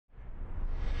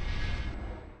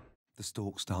The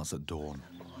stalk starts at dawn.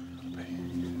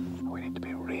 We need to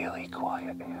be really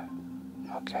quiet here.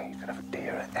 Okay, you can have a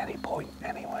deer at any point,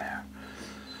 anywhere.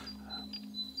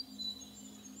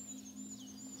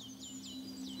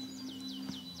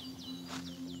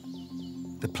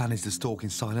 The plan is to stalk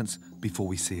in silence before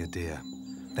we see a deer,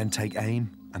 then take aim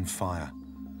and fire.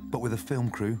 But with a film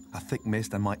crew, a thick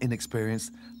mist and my inexperience,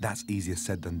 that's easier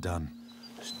said than done.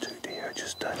 There's 2 deer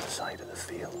just down the side of the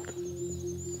field.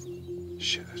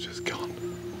 Shit, they're just gone.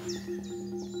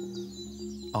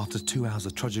 After 2 hours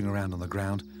of trudging around on the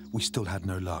ground, we still had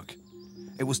no luck.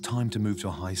 It was time to move to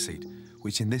a high seat,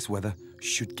 which in this weather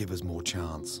should give us more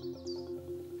chance.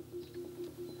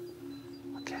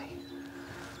 Okay.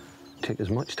 Take as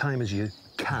much time as you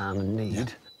can and need. Yeah.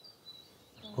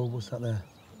 Oh, what's that there?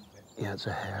 Yeah, it's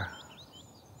a hare.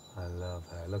 I love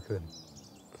hair. Look at him.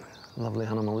 Lovely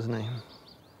animal, isn't he?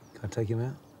 Can I take him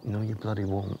out? No, you bloody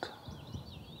won't.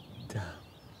 Damn.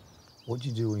 What do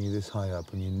you do when you're this high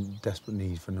up and you're in desperate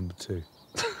need for number 2?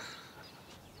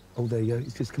 Oh, there you go.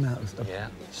 He's just come out. Yeah,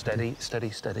 steady, steady,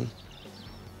 steady.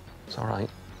 It's all right.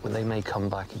 Well, they may come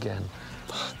back again.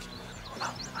 Fuck.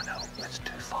 Oh, no, I know. It's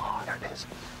too far. There it is.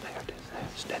 There it is. There.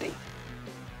 Steady.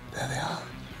 There they are.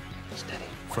 Steady.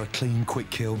 For a clean, quick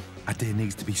kill, a deer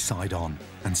needs to be side on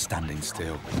and standing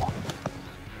still.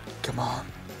 Come on,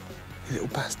 you little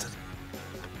bastard.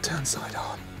 Turn side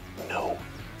on. No.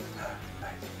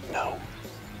 No.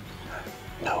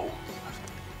 No.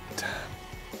 Damn.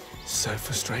 So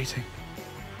frustrating.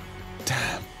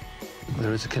 Damn.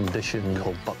 There is a condition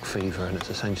called buck fever, and it's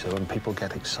essentially when people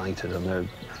get excited and their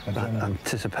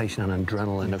anticipation and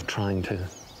adrenaline of trying to...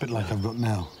 Bit like I've got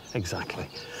now. Exactly.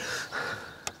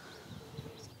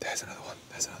 There's another one.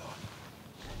 There's another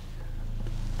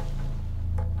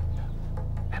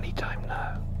one. Anytime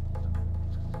now.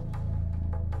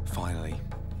 Finally,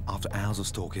 after hours of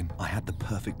stalking, I had the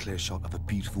perfect clear shot of a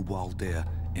beautiful wild deer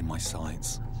in my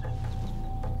sights.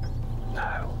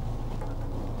 Now.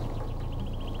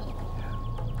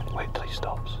 Yeah. Wait till he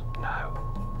stops. Now.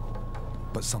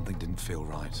 But something didn't feel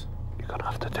right. You're gonna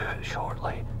have to do it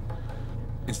shortly.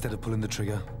 Instead of pulling the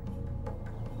trigger,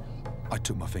 I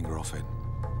took my finger off it.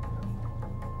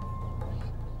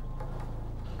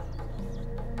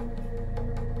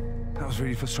 That was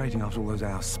really frustrating after all those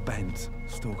hours spent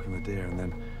stalking the deer, and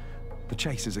then the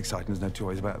chase is exciting, there's no two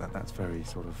ways about that. That's very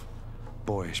sort of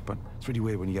boyish, but it's really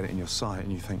weird when you get it in your sight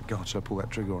and you think, God, should I pull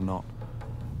that trigger or not?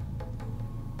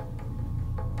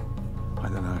 I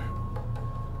don't know.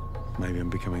 Maybe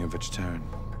I'm becoming a vegetarian.